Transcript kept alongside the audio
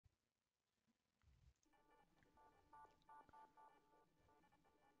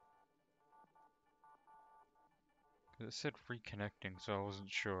It said reconnecting, so I wasn't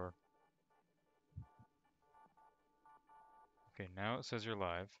sure. Okay, now it says you're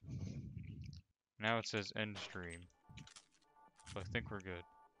live. Now it says end stream. So I think we're good.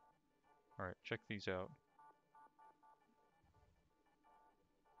 Alright, check these out.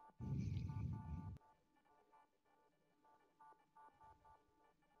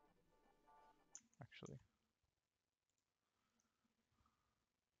 Actually.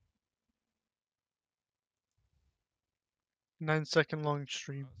 9-second long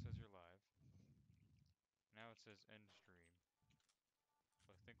stream. Now it says you're live. Now it says end stream.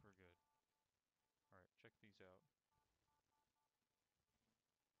 So I think we're good. Alright, check these out.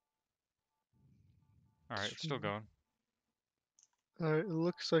 Alright, it's still going. Alright, it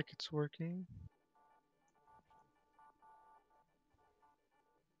looks like it's working.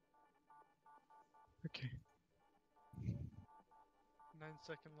 Okay.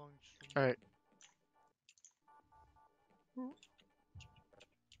 9-second long stream. Alright.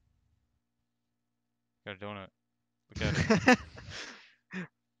 Got a donut. Look at it.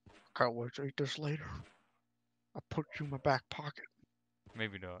 Can't wait to eat this later. I'll put you in my back pocket.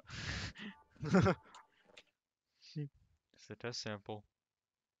 Maybe not. It's a test sample.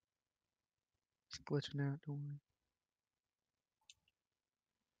 It's glitching out, don't worry.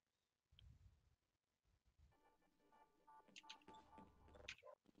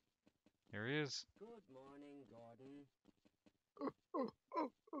 Here he is. Good morning, Gordon.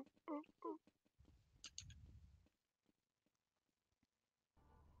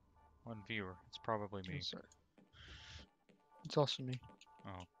 One viewer. It's probably me. Sorry. It's also me.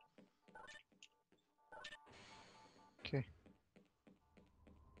 Oh. Okay.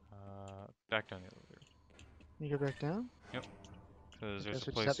 Back down the elevator. You go back down? Because Okay, there's so a just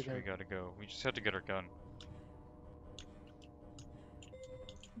have place to we gotta go. We just have to get our gun.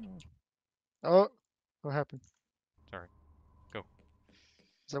 Oh! What happened? Sorry. Go.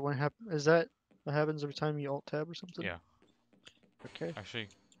 Is that Is that what happens every time you alt tab or something? Yeah. Okay. Actually.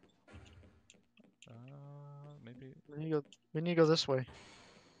 Maybe. We need to go this way.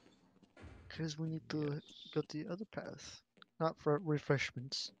 Because we need to Yes. go the other path. Not for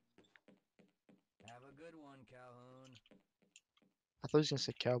refreshments. Have a good one, Calhoun. I thought he was gonna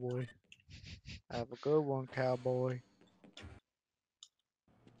say cowboy. Have a good one, cowboy.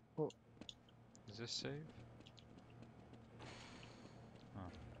 Is this safe?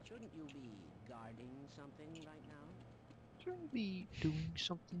 Shouldn't you be guarding something right now? Shouldn't be doing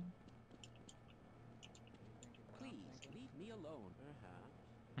something. Please, leave me alone.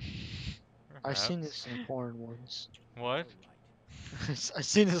 Perhaps. I've seen Perhaps. this in a porn once. What? You're right. I've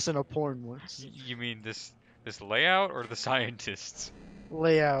seen this in a porn once. You mean this layout or the scientists?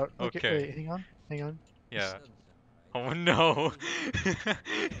 Layout. Okay, Okay. wait, hang on. Yeah. Doesn't sound right. Oh no.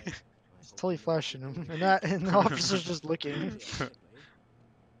 It's totally flashing him, and the officer's just looking.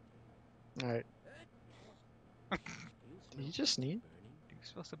 Alright, did you just sneeze? Do you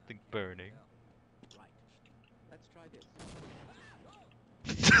smell something burning? Right. Let's try this.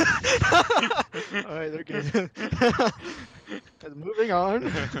 Alright, they're good. Moving on.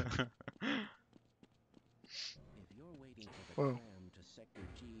 If you're waiting for the Whoa. tram to Sector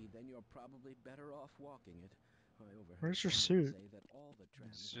G, then you're probably better off walking it. I overheard Where's your someone suit? say that all the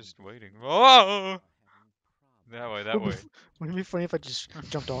trams It's in just this waiting. district Oh! are having That way, problems. that way. Wouldn't it be funny if I just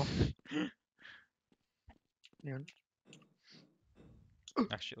jumped off? Yeah.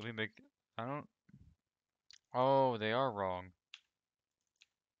 Actually, let me make. I don't. Oh, they are wrong.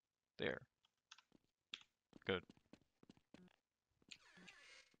 There. Good.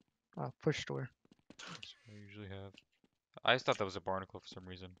 Push door. That's what I usually have. I just thought that was a barnacle for some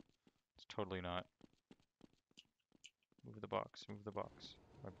reason. It's totally not. Move the box. Move the box.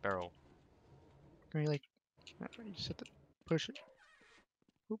 My barrel. Can you like, you just have to push it.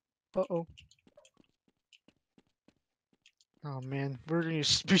 Oop. Uh-oh. Oh man, we're gonna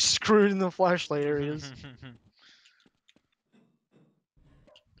be screwed in the flashlight areas.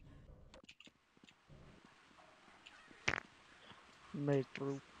 Made it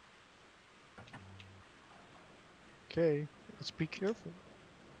through. Okay, let's be careful.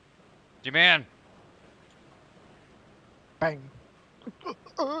 G-Man! Bang.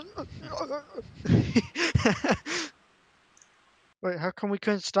 Wait, how come we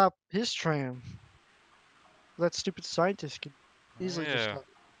couldn't stop his tram? That stupid scientist could easily just Yeah, stop.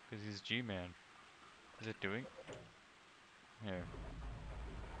 because he's G-Man. Is it doing? Here.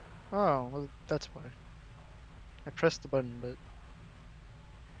 Oh, well, that's why. I pressed the button, but it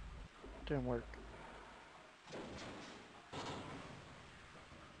didn't work.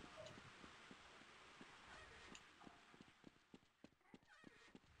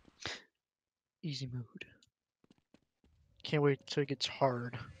 Easy mode. can't wait till it gets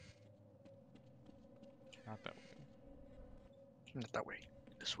hard. Not that way. Not that way.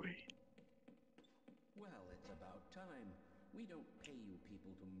 This way. Well, it's about time. We don't pay you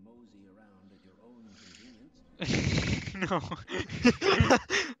people to mosey around at your own convenience. No.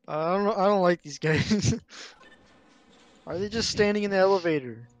 I don't like these guys. Are they just standing in the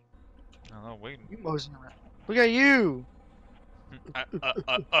elevator? No, waiting. You moseying around. Look at you!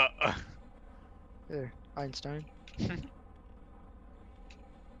 There, Einstein.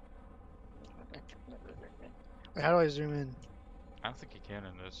 Wait, how do I zoom in? I don't think you can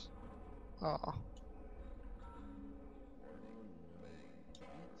in this. Oh. It's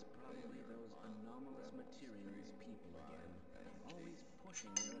probably those anomalous materials people again. Always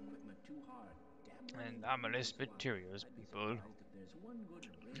pushing their equipment too hard. Damn right. Anomalous materials, I'd be people. surprised if there's one good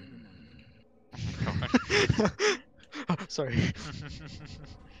brain among them. Sorry.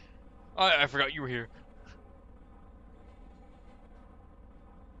 I forgot you were here.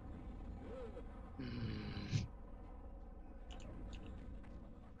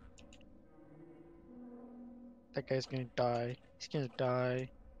 That guy's gonna die. He's gonna die.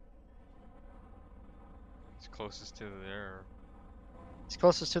 It's closest to there. He's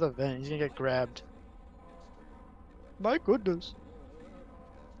closest to the vent. He's gonna get grabbed. My goodness.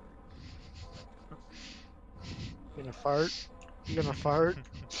 You gonna fart? You gonna fart?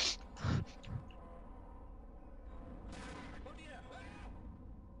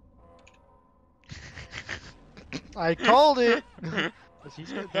 I called it! 'Cause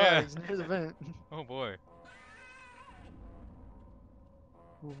he's gonna die. Yeah. He's near the vent. Oh boy.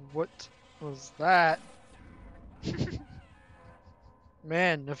 What was that?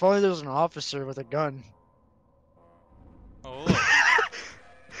 Man, if only there was an officer with a gun. Oh look.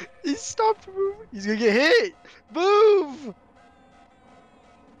 He stopped moving. He's gonna get hit. Move!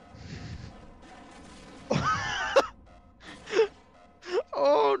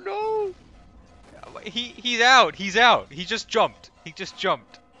 Oh no! He's out. He's out. He just jumped. He just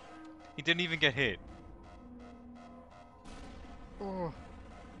jumped. He didn't even get hit. Oh.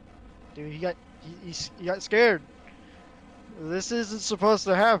 Dude, he got scared. This isn't supposed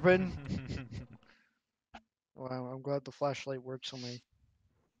to happen. Wow, I'm glad the flashlight works on my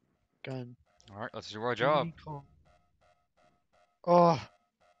gun. All right, let's do our job. Oh.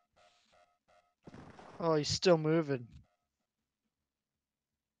 Oh, he's still moving.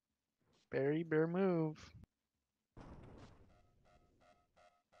 Barry, bear move.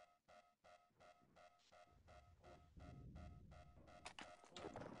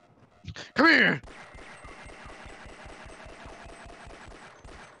 Come here!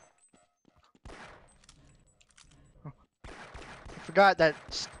 Oh. I forgot that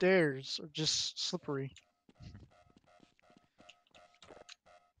stairs are just slippery.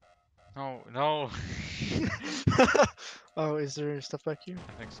 No, no. Oh, is there stuff back here?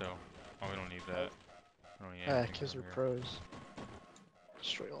 I think so. Oh, we don't need that. We don't need Ah, anything because from we're here. pros.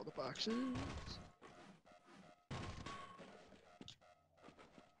 Destroy all the boxes.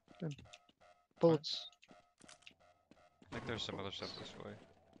 Good. Bullets. I think there's some other stuff this way.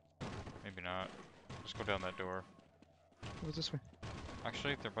 Maybe not. Just go down that door. What's this way?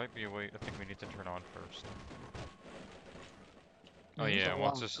 Actually, there might be a way. I think we need to turn on first. Oh there's yeah, a it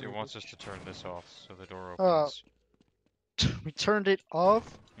wants lock us. It over wants us to turn this off so the door Uh, opens. We turned it off?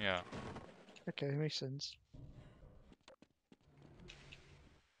 Yeah. Okay, that makes sense.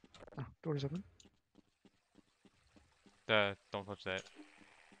 Oh, door's open. Don't touch that.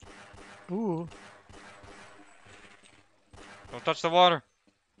 Ooh. Don't touch the water.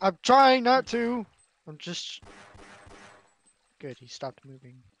 I'm trying not to. I'm just... Good, he stopped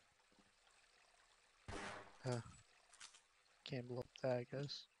moving. Can't blow up that, I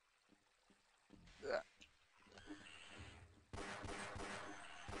guess.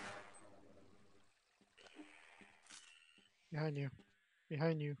 Behind you.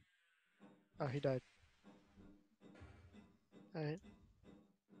 Behind you. Oh, he died. Alright.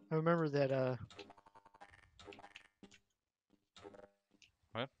 I remember that,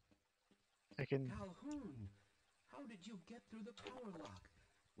 What? I can... Calhoun, how did you get through the power lock?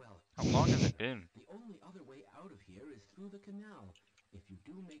 Well, How long has it been? the only other way out of here is through the canal. If you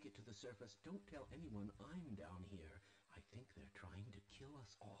do make it to the surface, don't tell anyone I'm down here. I think they're trying to kill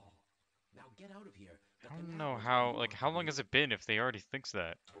us all. Now get out of here. The I don't canal know is how. where you Like, are how long headed. has it been if they already thinks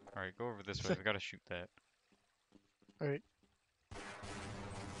that? All right, go over this way. We gotta shoot that. Alright.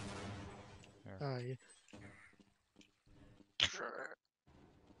 There. Yeah.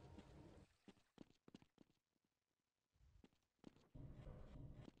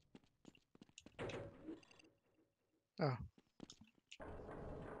 Oh.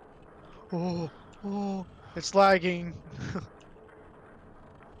 Oh, oh, It's lagging.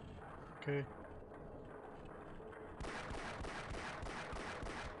 Okay.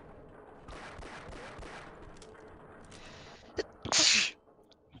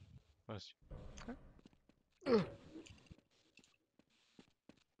 Bless Ugh.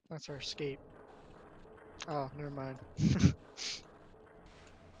 That's our escape. Oh, never mind.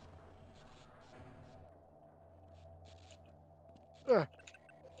 Ugh.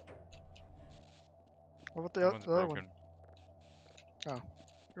 What about you. the, That one's the other one? broken.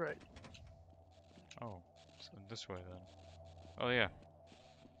 You're right. Oh, so this way then. Oh yeah.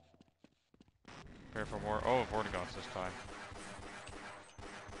 Prepare for more. Oh, Vortigaunts this time.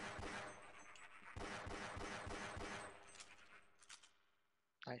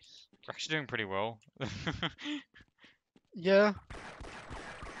 Nice. We're actually doing pretty well. Yeah.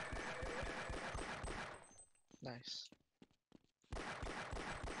 Nice.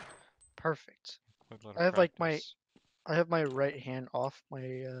 Perfect. Quite a lot I of have like practice. I have my right hand off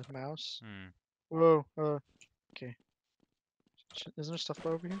my mouse. Hmm, Whoa. Okay. Isn't there stuff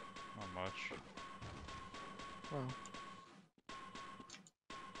over here? not much. Wow.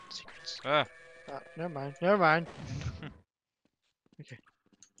 Secrets. Ah! Never mind. Never mind. Okay.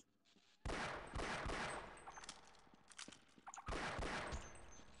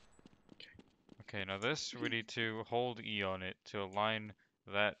 Okay, now this, we need to hold E on it to align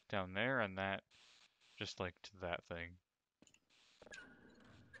that down there and that just like to that thing.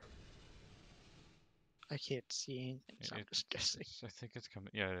 I can't see anything, so I'm just guessing. I think it's coming.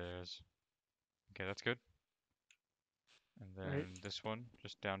 Yeah, it is. Okay, that's good. And then Right. this one,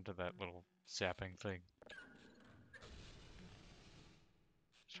 just down to that little zapping thing.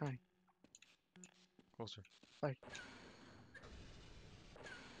 Trying. Closer. There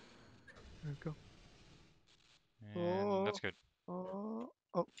we go. And that's good. Oh.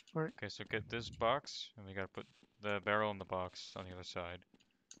 Alright. Okay, so get this box, and we gotta put the barrel in the box on the other side.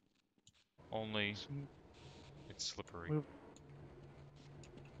 Only So it's slippery.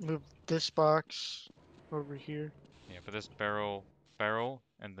 move this box over here. Yeah, but this barrel,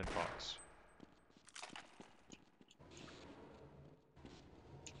 and then box.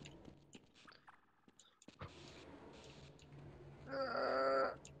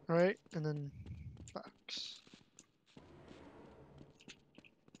 Alright, and then box.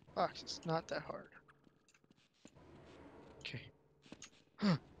 Box, it's not that hard. Okay.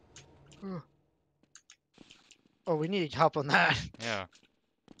 Oh, we need to hop on that. Yeah.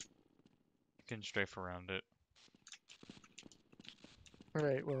 You can strafe around it.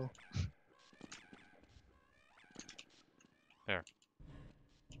 Alright, well. There.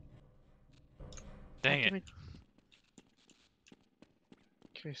 Dang it.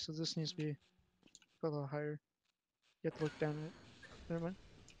 Okay, so this needs to be a little higher. You have to look down at it. Never mind.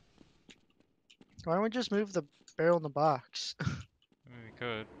 Why don't we just move the barrel in the box I mean, we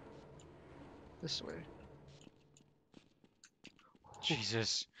could. this way?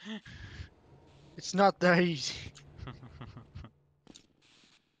 Jesus. It's not that easy.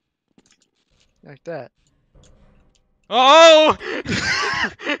 Like that. Oh!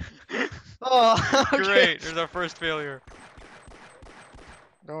 Oh, okay. Great, there's our first failure.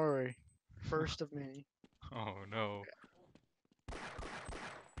 Don't worry. First of many. Oh no.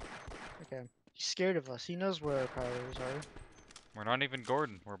 Okay. He's scared of us. He knows where our powers are. We're not even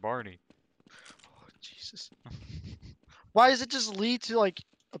Gordon, we're Barney. Oh, Jesus. Why does it just lead to, like,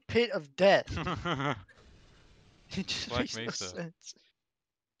 a pit of death? It just Black makes no Mesa. sense.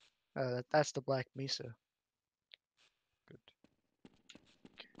 That's the Black Mesa. Good.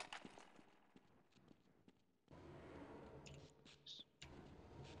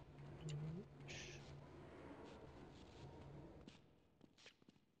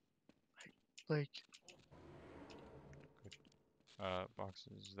 Like,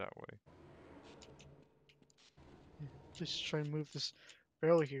 Boxes that way. just try and move this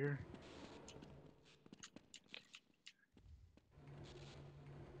barrel here.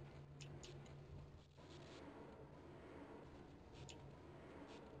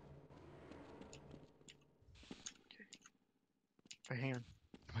 Okay. Hang on.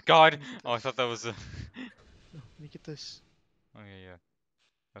 Oh my god! Let me get Oh, I this. thought that was a... No, let me get this. Oh yeah, yeah.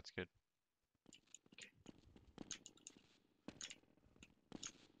 That's good.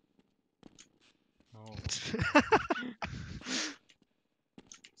 Oh.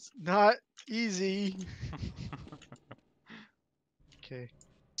 It's not easy. Okay.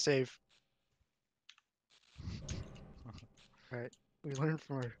 Save. Alright. We learned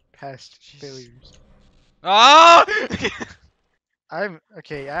from our past Jesus. failures. Ah!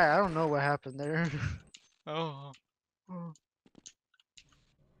 Okay, I don't know what happened there. Oh. Oh,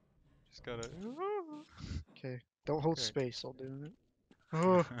 just gotta. Okay. Don't hold Okay. space while doing it.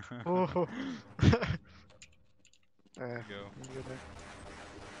 Oh. Oh. There you go. I'm good there.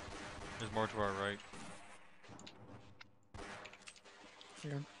 There's more to our right.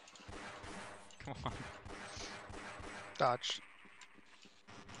 Yeah. Come on. Dodge.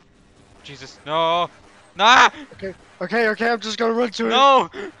 Jesus. No! Nah! Okay, I'm just gonna run to it. No!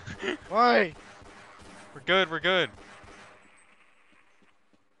 Why? We're good, we're good.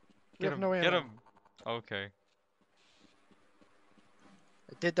 We Get have him, no get ammo. him. Okay.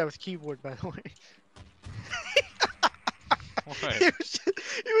 I did that with keyboard, by the way. What? He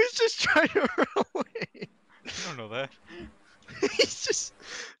was just trying to run away. I don't know that. He's just.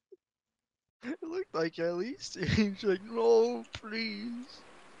 It looked like at least. He's like, no, please.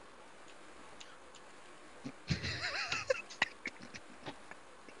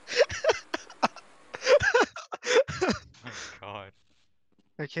 Oh my god.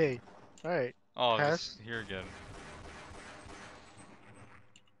 Okay. Alright. Oh, Pass. just here again.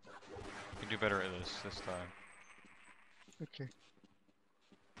 You can do better at this time. Okay.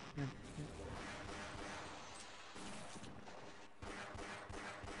 Yeah, yeah.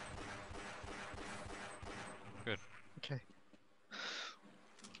 Good. Okay.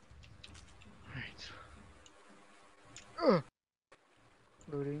 Alright. Ugh.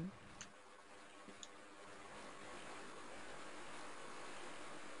 Loading.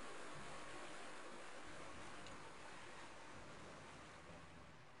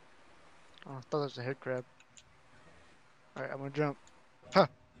 Oh, I thought that was a head crab. Alright, I'm gonna jump. Ha!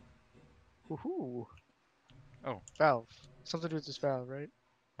 Woohoo! Oh. Valve. Something to do with this valve, right?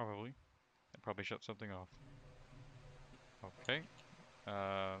 Probably. I probably shut something off. Okay.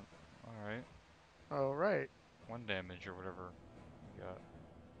 Alright. Alright. 1 damage or whatever we got.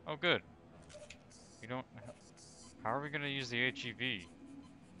 Oh, good. We don't. How are we gonna use the HEV?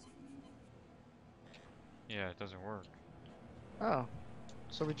 Yeah, it doesn't work. Oh.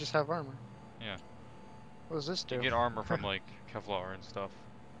 So we just have armor. Yeah. What does this do? You get armor from like Kevlar and stuff.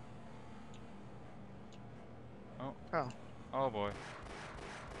 Oh. Oh. Oh boy.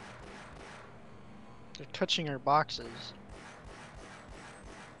 They're touching our boxes.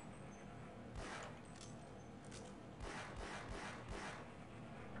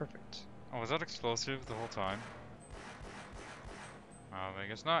 Perfect. Oh, was that explosive the whole time? I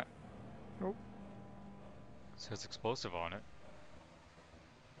guess not. Nope. It says explosive on it.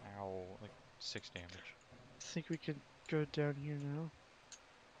 Ow, like 6 damage. I think we could go down here now.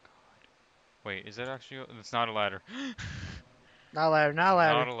 Wait, is that actually? It's not a ladder. Not ladder, not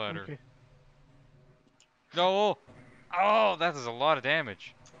ladder. Not a ladder. Okay. No! Oh, that is a lot of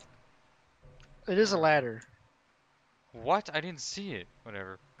damage. It is a ladder. What? I didn't see it.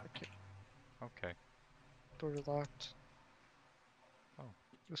 Whatever. Okay. Okay. Door locked. Oh.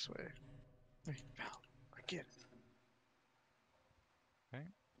 This way. Wait, valve. Again. Okay.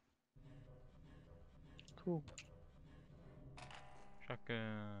 Cool. Shotgun.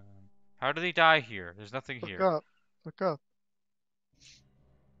 How did he die here? There's nothing Look here. up. Look up.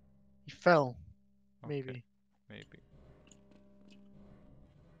 He fell. Okay, Maybe. maybe.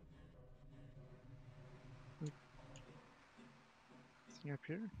 Anything up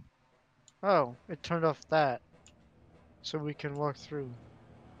here? Oh, it turned off that. So we can walk through.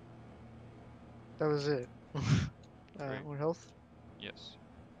 That was it. Great. More health? Yes.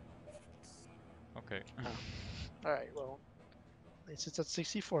 Okay. Alright, well. At least it's at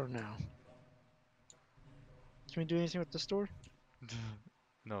 64 now. Can we do anything with this door?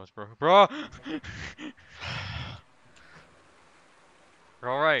 No, it's broken. Bro!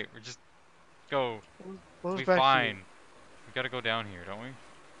 We're alright. We're just go. What We'll was be back fine. We gotta go down here, don't we?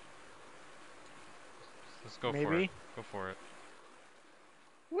 Let's go here? for it. Maybe? Go for it.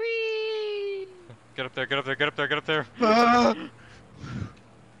 Whee! Get up there, get up there, get up there, get up there! Ah!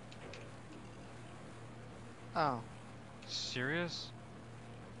 Oh, Serious?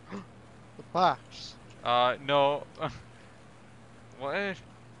 the box. No. What?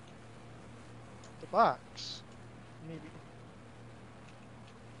 The box. Maybe.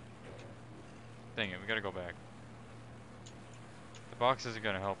 Dang it, we gotta go back. The box isn't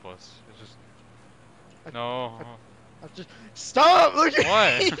gonna help us. It's just... No. I just stop looking.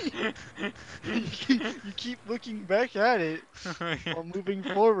 What? You keep looking back at it while moving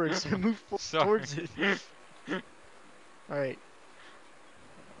forward. So move Sorry. towards it. All right.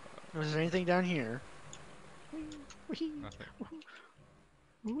 Is there anything down here? Nothing.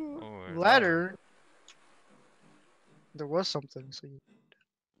 Ooh, Oh, a ladder. There was something. So you.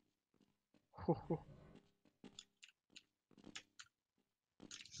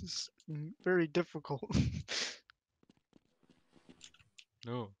 This is very difficult.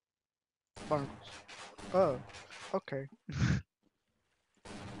 No. barnacles. Oh, okay. I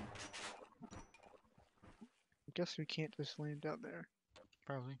guess we can't just land down there.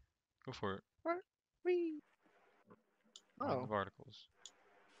 Probably. Go for it. What? Whee! On the Oh, barnacles.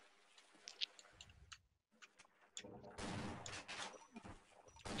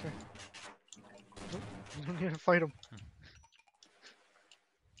 okay. Nope, you don't need to fight him.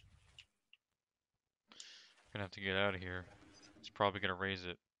 Gonna have to get out of here. It's probably gonna raise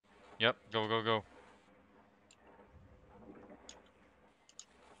it. Yep, go, go, go.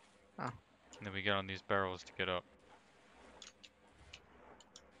 Oh. And then we get on these barrels to get up.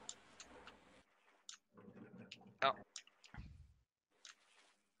 Oh.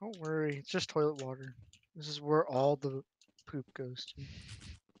 Don't worry, it's just toilet water. This is where all the poop goes to.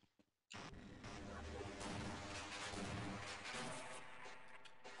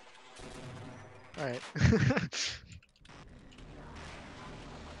 Alright.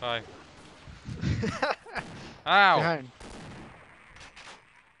 Bye. Ow! Behind.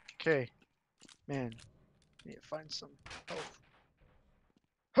 Okay. Man. Need to find some health.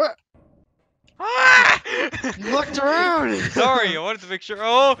 Huh! Ah! You looked around! Sorry, I wanted to make sure.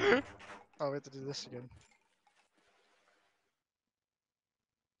 Oh! Oh, we have to do this again.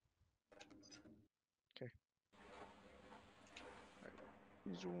 Okay. Right.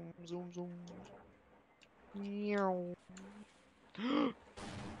 Zoom, zoom, zoom. Meow.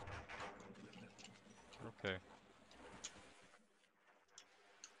 Okay.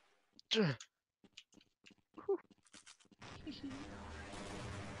 J-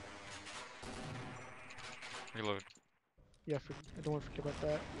 Reload. Yeah, I don't want to forget about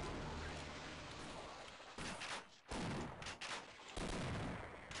that.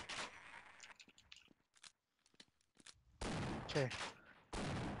 Okay.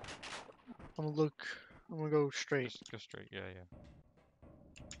 I'm gonna go straight. Just go straight. Yeah, yeah.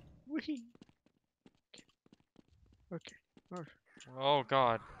 Whee! Okay. Okay. Oh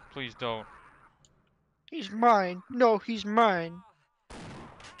god, please don't. He's mine. No, he's mine.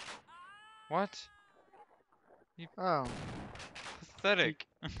 What? Oh. Pathetic.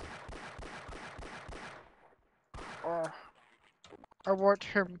 I want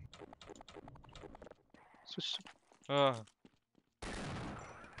him. Switch to- Ugh.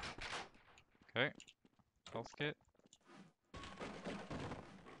 Okay. Health kit.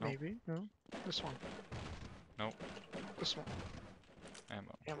 Nope. Maybe. No. This one. Nope. This one.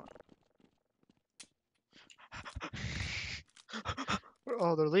 Ammo. Ammo.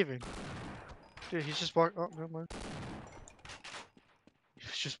 Oh, they're leaving. Dude, he's just walking. Oh, never mind.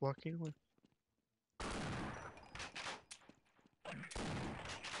 He's just walking away.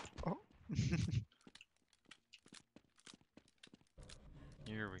 Oh.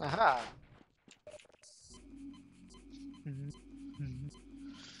 Here we go. Aha. Mhm. Mhm.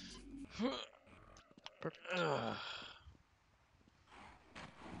 Perfect. Ugh.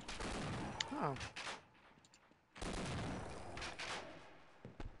 Oh.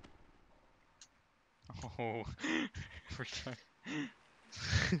 Oh. Every time.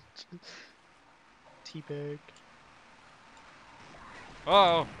 Teabag.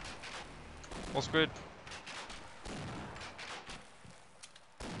 Oh! All squid.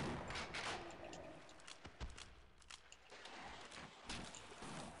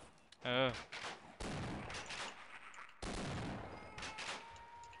 Uh.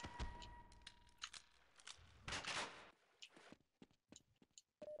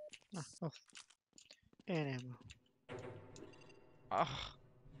 Ah, health. And ammo. Ugh.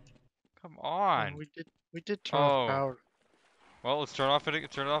 Come Oh, on. we did turn off Oh. power. Well, let's turn off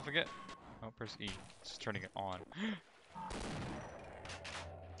it. Turn it off again. Oh, press E. It's turning it on.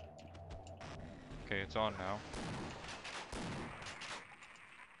 Okay, it's on now.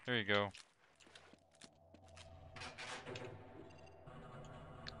 There you go.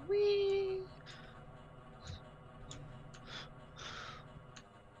 Whee!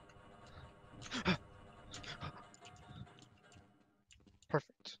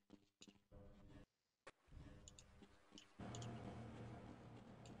 Perfect.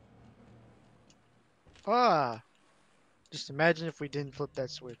 Ah! Just imagine if we didn't flip that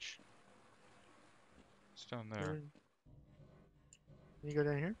switch. It's down there. Can you go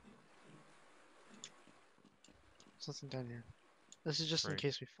down here? There's nothing down here. This is just in Great.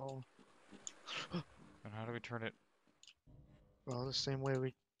 case we fall. And how do we turn it? Well, the same way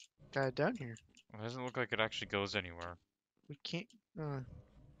we got it down here. It doesn't look like it actually goes anywhere. We can't.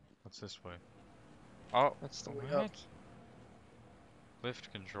 What's this way? Oh, That's the way what? up.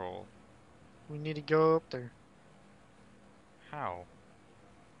 Lift control. We need to go up there. How?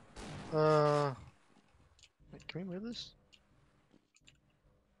 Wait, can we move this?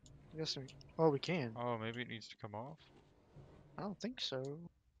 I guess we. Oh, we can. Oh, maybe it needs to come off? I don't think so.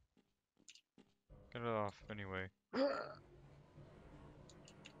 Get it off anyway.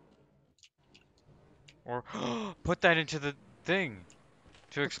 Or put that into the thing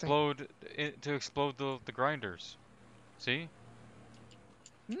to What thing? explode the grinders. See?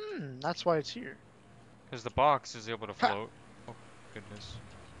 That's why it's here. Because the box is able to Ha! float. Oh goodness.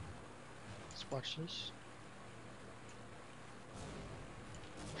 Let's watch this.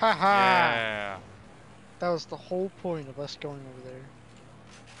 Haha! Yeah. That was the whole point of us going over there.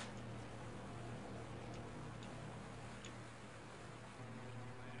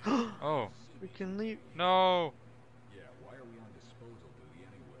 Oh We can leave. no. Yeah, why are we on disposal duty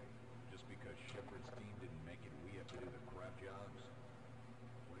anyway? Just because Shepard's team didn't make it, we have to do the crap jobs?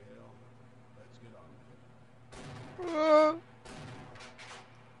 Well, let's get on with it.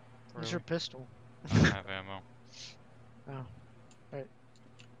 Where's Really? your pistol? I don't have ammo. Oh. Right.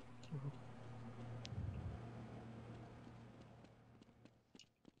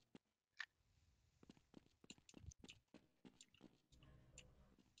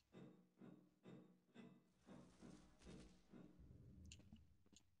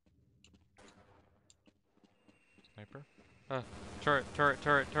 Sniper. Turret, turret,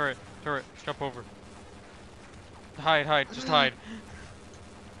 turret, turret, turret. Jump over. Hide, hide, just hide.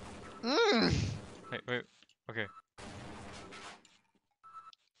 Mm. Hey, wait. Okay.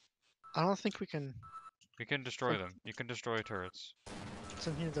 I don't think we can. We can destroy them. You can destroy turrets. It's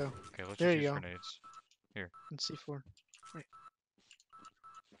in here though. Okay, let's There just you use go. grenades. In C4. Wait.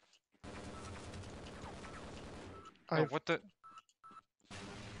 Oh, what the?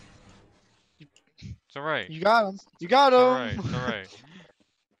 It's alright. You got him. You got It's him. alright. It's alright.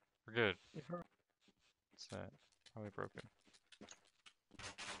 We're good. What's that? Probably broken.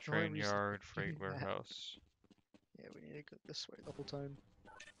 For what Train reason yard, would freight you do that? warehouse. Yeah, we need to go this way the whole time.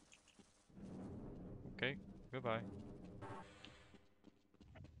 Okay, goodbye.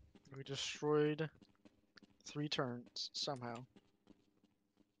 We destroyed 3 turns somehow.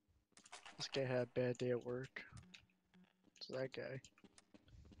 This guy had a bad day at work. So that guy.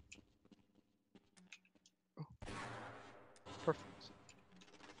 Oh. Perfect.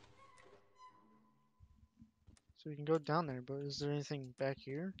 So we can go down there, but is there anything back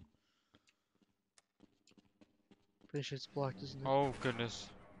here? Pretty sure it's blocked, isn't it? Oh goodness.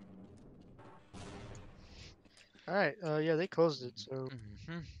 Alright, yeah, they closed it, so.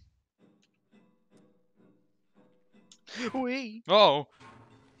 Wee! Oh!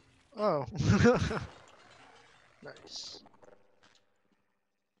 Oh. Nice.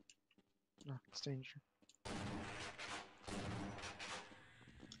 No, it's danger.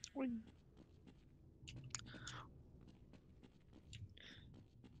 Whee!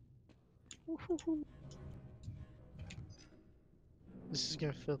 Woo-hoo-hoo. This is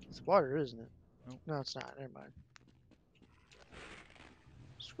gonna fill with water, isn't it? Nope. No, it's not. Never mind.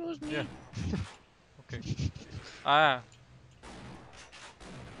 Excuse me. Yeah. Okay. Ah!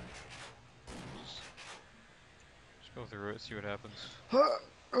 Just go through it, see what happens. Oh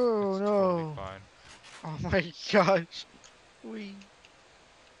It's totally no! fine. Oh my gosh! We.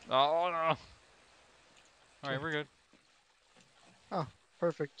 Oh no! Alright, we're good.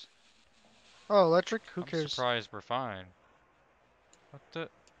 Perfect. Oh, electric? Who I'm cares? surprised we're fine. What the?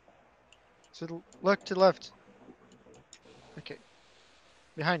 Look to the left. Okay.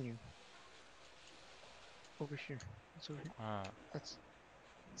 Behind you. Over here. It's over here. Ah. That's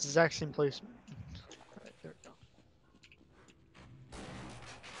it's the exact same placement. Alright, there we go.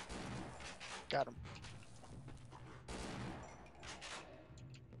 Got him.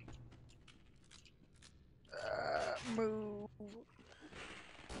 Move.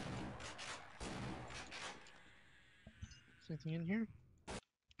 Is anything in here?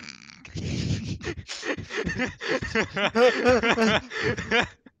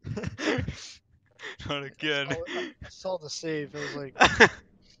 Not again. I saw the save. I was like,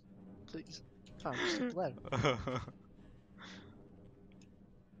 please. Oh, just a ladder.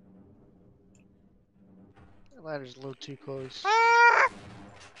 That ladder's a little too close. Are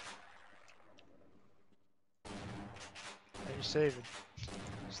you saving?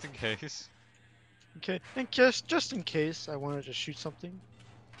 Just in case. Okay, just in case I wanted to shoot something.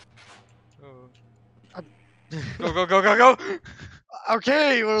 Oh. Go, go, go, go, go!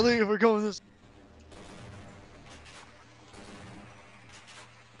 Okay, we're leaving. We're going this.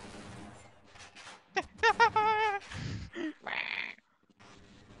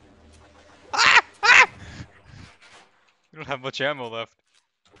 We don't have much ammo left.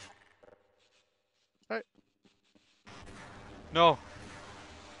 Alright. No.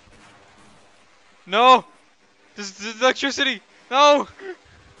 No! This is electricity! No!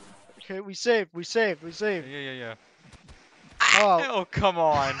 Okay, we saved. We saved. We Yeah, saved. yeah. Oh. Oh, come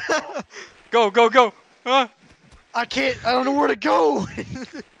on. Go, go, go. Ah! I can't. I don't know where to go.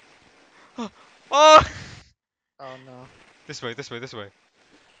 Oh! Oh no. This way, this way, this way.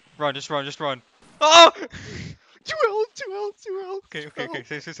 Run, just run, just run. Oh! 2L, 2L, 2L. Okay, okay, okay.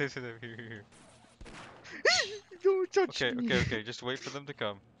 Save, save, save, save. Here, here, here. Don't touch Okay, me. okay, okay. Just wait for them to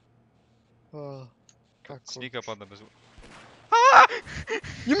come. Oh, Sneak up on them as well. Ah!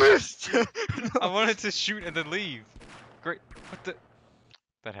 you missed. I wanted to shoot and then leave. Great. What the? That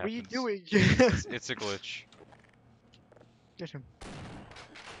What are happens. you doing? It's a glitch. Get him.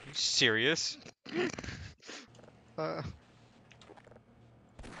 You serious? Uh,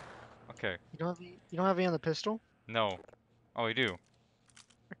 Okay. you don't have any, you don't have any on the pistol? No. Oh, we do.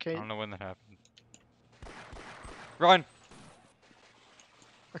 I Okay. don't know when that happened. Run!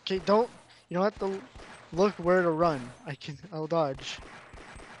 Okay. Don't. You don't have to look where to run. I'll dodge.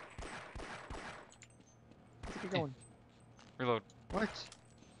 Where's he going? Reload. What?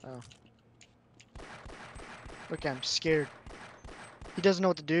 Oh. Look, I'm scared. He doesn't know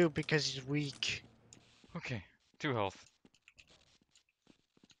what to do because he's weak. Okay. 2 health.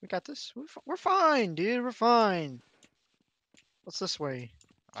 We got this. We're fine, dude. We're fine. What's this way?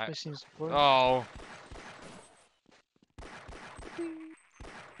 This I- way seems to work. Oh.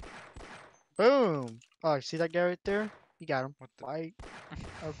 Boom. Oh, you see that guy right there? You got him. What the? Why?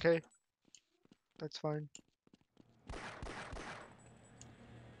 Okay. That's fine.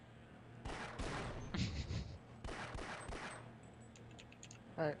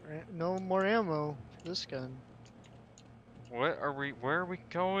 Alright, no more ammo for this gun. What are we? Where are we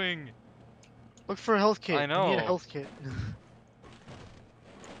going? Look for a health kit. I You need know. a health kit.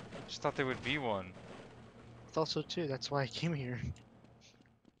 Just thought there would be one. It's also too. That's why I came here.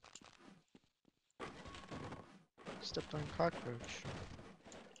 Stepped on cockroach.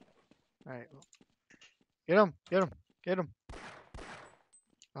 Alright. Get him! Get him! Get him!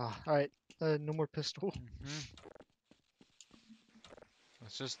 Ah, alright. No more pistol.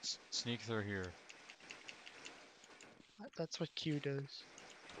 Let's just sneak through here. That's what Q does.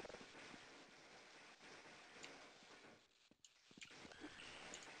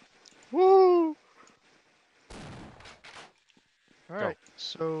 Woo! Alright,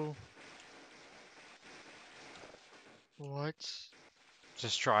 so... What?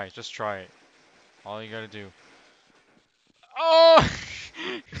 Just try it. Just try it. All you gotta do. Oh!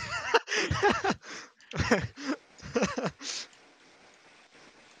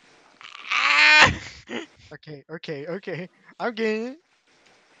 Ah! Okay. I'm getting it.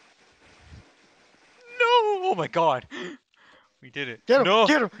 No! Oh my god! We did it. Get him! No!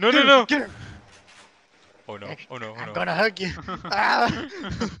 Get him! No! Get No! him! No! Get him! Oh no! Oh no! Oh I'm no! gonna hug you. Ah!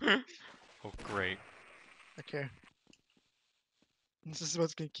 Oh great! Okay. This is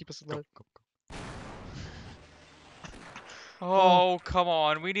what's gonna keep us Go, alive. go, go. Oh come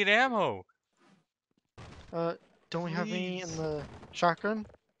on! We need ammo. Don't we have any in Please. the shotgun?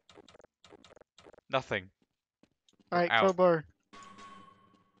 Nothing. Alright, out. crowbar.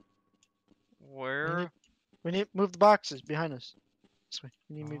 Where? We need to move the boxes behind us. This way.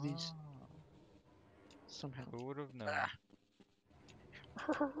 We need to move these Ah, somehow. who would have known?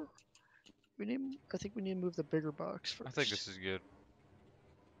 I think we need to move the bigger box first. I think this is good.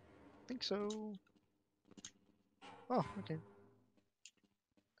 I think so. Oh, okay.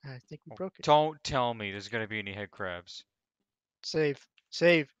 I think we Oh, broke it. don't tell me there's gonna be any head crabs. Save.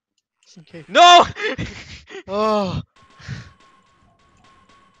 Save. Just in case. No! Oh!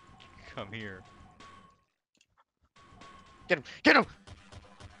 Come here. Get him! Get him!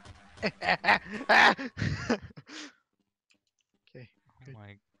 Okay. Oh Good.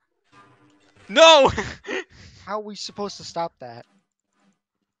 my. No! How are we supposed to stop that?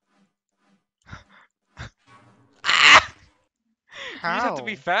 Ah! You How? just have to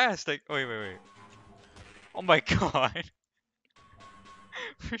be fast. Like, wait. Oh my god.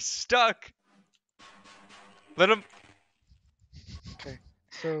 We're stuck. Let him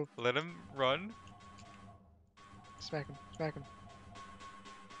So, run. smack him. Smack him.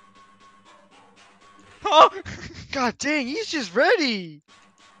 Oh! God dang, he's just ready!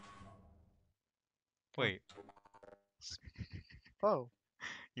 Wait, Oh,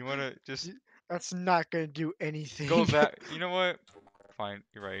 you wanna just that's not gonna do anything. go that? You know what? Fine,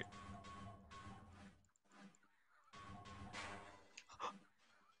 you're right.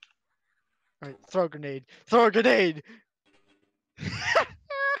 Alright, throw a grenade. Throw a grenade!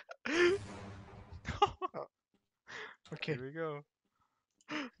 Okay. Here we go.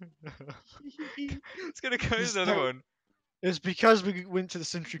 It's gonna come Just another don't- one. It's because we went to the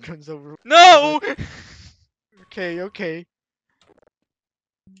sentry guns over. No! Okay.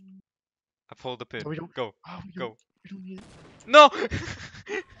 pull the pin. No, we don't. Go. Oh, we Go. don't need. No!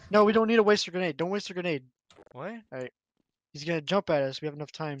 No, we don't need to waste a grenade. Don't waste a grenade. What? He's gonna jump at us. We have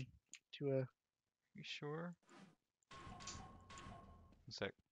enough time to. You sure? One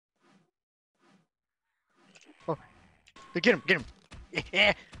sec. Get him! Get him!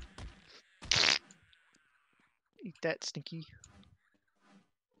 Yeah. Eat that, Stinky.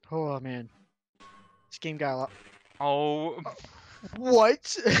 Oh man, this game got a lot. Oh.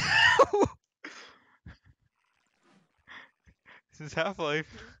 What? This is Half-Life.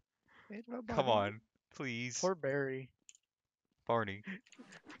 Come on. Please. Poor Barry. Barney.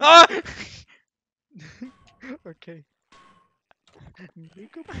 Ah! Okay.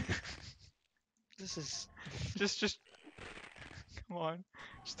 This is. Just. Come on.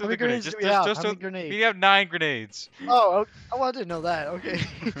 Just How throw many the grenade. grenades do we have? How many We grenades? have 9 grenades. Oh, oh, I didn't know that. Okay.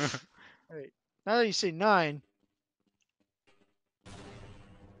 Alright. Now that you say 9.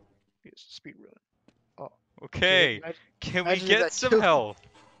 Here's a speed run. Okay. Imagine- Can we imagine if get that some killed- health?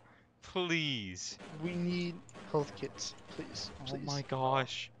 Please. We need health kits, please. Oh Please. my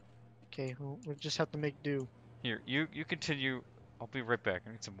gosh. Okay, well, we just have to make do. Here, you continue. I'll be right back.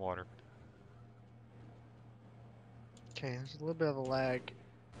 I need some water. Okay, there's a little bit of a lag.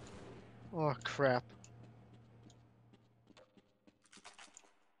 Oh crap.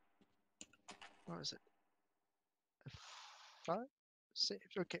 What is it? F5? Saved.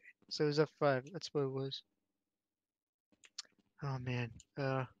 Okay, so it was F5. That's what it was. Oh man.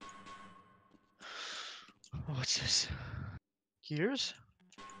 What's this? Gears?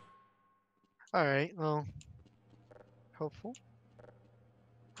 Alright, well. Helpful.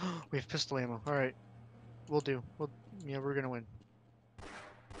 We have pistol ammo. Alright. We'll do. Yeah, we're gonna win.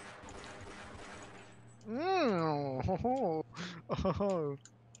 Oh. Oh.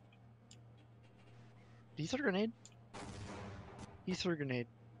 Ether grenade? Ether grenade.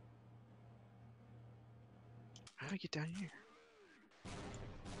 How do I get down here?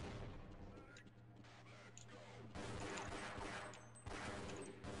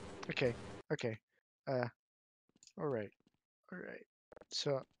 Okay, okay. Alright. Alright.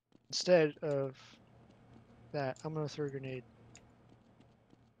 So, instead of that, I'm gonna throw a grenade.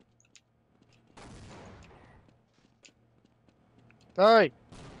 Die!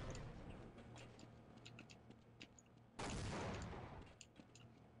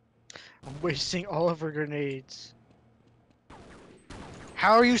 I'm wasting all of our grenades.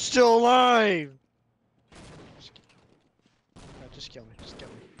 How are you still alive? Just kill me. Just kill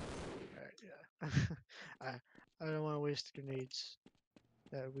me. Alright, yeah. I don't want to waste the grenades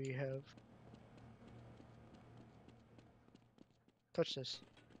that we have. Touch this.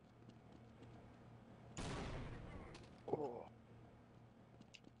 Oh.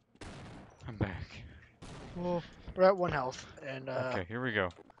 I'm back. Well, we're at 1 health, and Okay, here we go.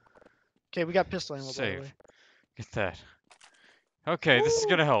 okay, we got pistol ammo by the Save. way. Get that. Okay, this is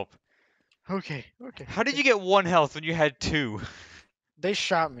gonna help. Okay, okay. How did you get 1 health when you had 2? They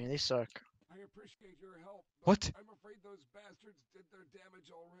shot me. They suck. I appreciate your help. What? I'm afraid those bastards did their damage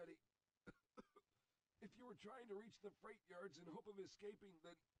already. If you were trying to reach the freight yards in hope of escaping,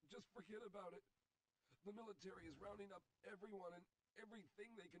 then just forget about it. The military is rounding up everyone and everything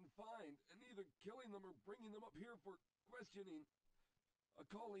they can find, and either killing them or bringing them up here for questioning. A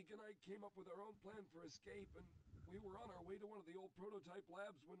colleague and I came up with our own plan for escape, and we were on our way to one of the old prototype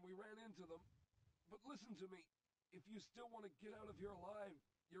labs when we ran into them. But listen to me. If you still want to get out of here alive,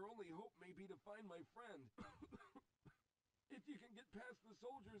 your only hope may be to find my friend. If you can get past the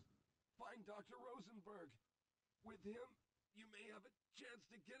soldiers, find Dr. Rosenberg. With him, you may have a chance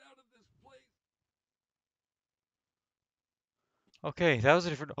to get out of this place. Okay, that was a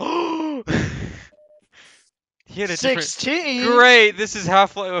different. He had a different. 16. Great. This is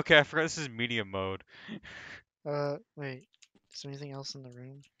Half-Life. Okay, I forgot this is medium mode. Wait. Is there anything else in the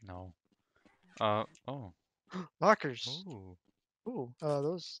room? No. Oh. Lockers. Ooh. Ooh.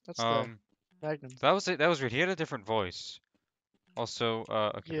 That's the Um. Magnum. That was it. That was weird. He had a different voice. Also.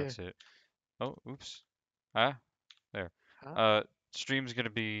 Okay, Yeah. that's it. Oh. Oops. Ah. There. Huh? Stream's gonna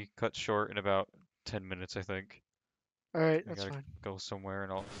be cut short in about 10 minutes, I think. All right, I that's gotta fine. go somewhere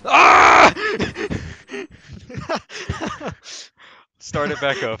and all. Ah! Start it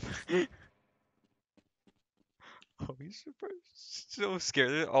back up. Oh, he's super, so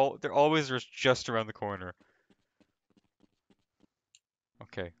scared. They're always just around the corner.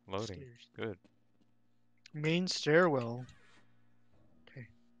 Okay, loading. Stairs. Good. Main stairwell. Okay.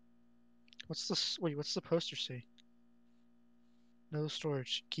 What's the poster say? No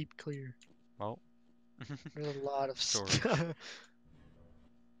storage. Keep clear. Well. There's a lot of Storage. stuff.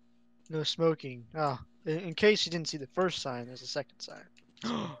 No smoking. Ah, in case you didn't see the first sign, there's a second sign.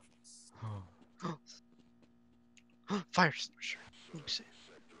 Oh, Fire extinguisher. Let me see.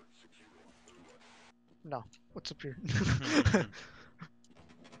 No. What's up here?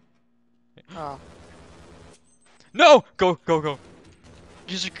 Ah, No! Go, go, go.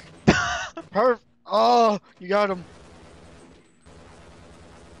 user. Perf. Oh, you got him.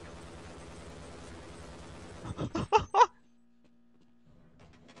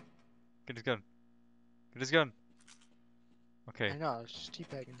 Get his gun. Get his gun. Okay, I know. I was just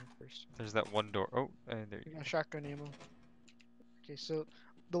teabagging him first. there's that one door. Oh, and there you I go. got shotgun ammo. Okay, so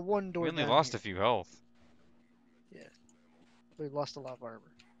the one door We only down lost here. a few health. We lost a lot of armor.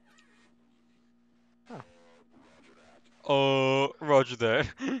 Roger that.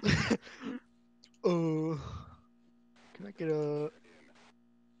 Can I get a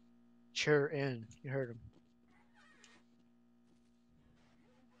chair in? You heard him.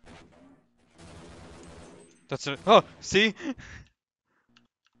 That's it. Oh, see?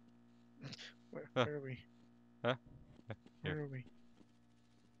 Where, Huh. where are we? Huh? Where Here. are we?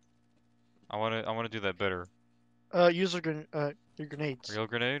 I wanna do that better. Use your grenades. Real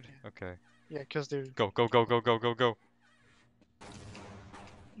grenade? Okay. Yeah, cause they're Go, go, go, go, go, go, go.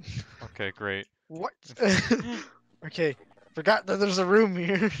 Okay, great. what? Okay, forgot that there's a room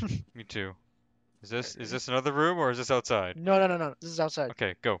here. Me too. Is this another room or is this outside? No. This is outside.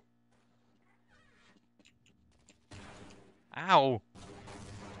 Okay, go. Ow!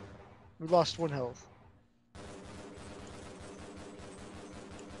 We lost 1 health.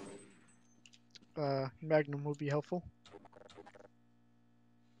 Magnum would be helpful.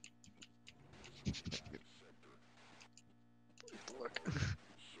 Look.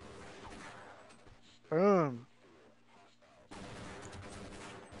 Boom.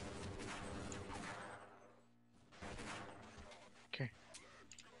 Okay.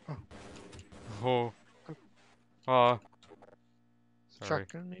 Oh. Sorry.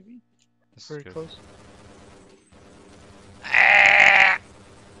 Shotgun maybe? This is Very good. close.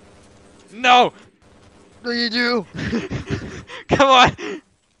 No! No, you do. Come on!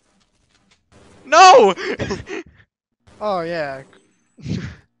 No! Oh yeah.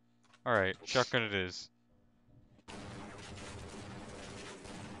 Alright, shotgun it is.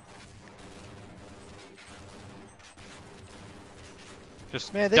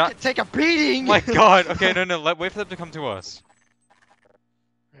 Just Man, they die- could take a beating. My god! Okay, no, wait for them to come to us.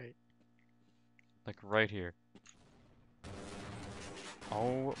 Right. Like right here.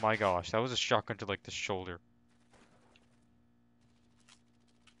 Oh my gosh, that was a shotgun to like the shoulder.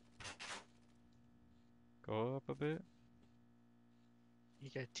 Go up a bit. You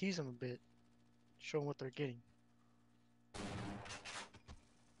gotta tease them a bit. Show them what they're getting.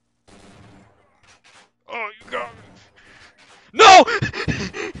 Oh, you got me! No!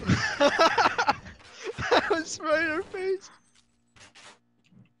 That was right in our face.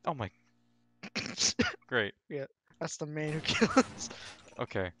 Oh my, great. That's the man who killed us.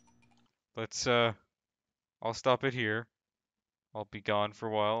 Okay. Let's, I'll stop it here. I'll be gone for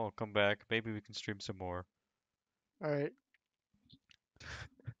a while. I'll come back. Maybe we can stream some more. Alright.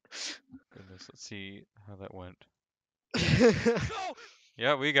 Goodness, let's see how that went. No!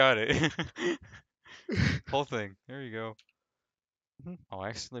 Yeah, we got it. Whole thing. There you go. Mhm. Oh, I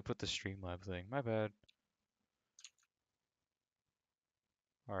accidentally put the Streamlab thing. My bad.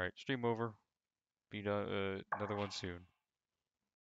 Alright, stream over. Be done, another one soon.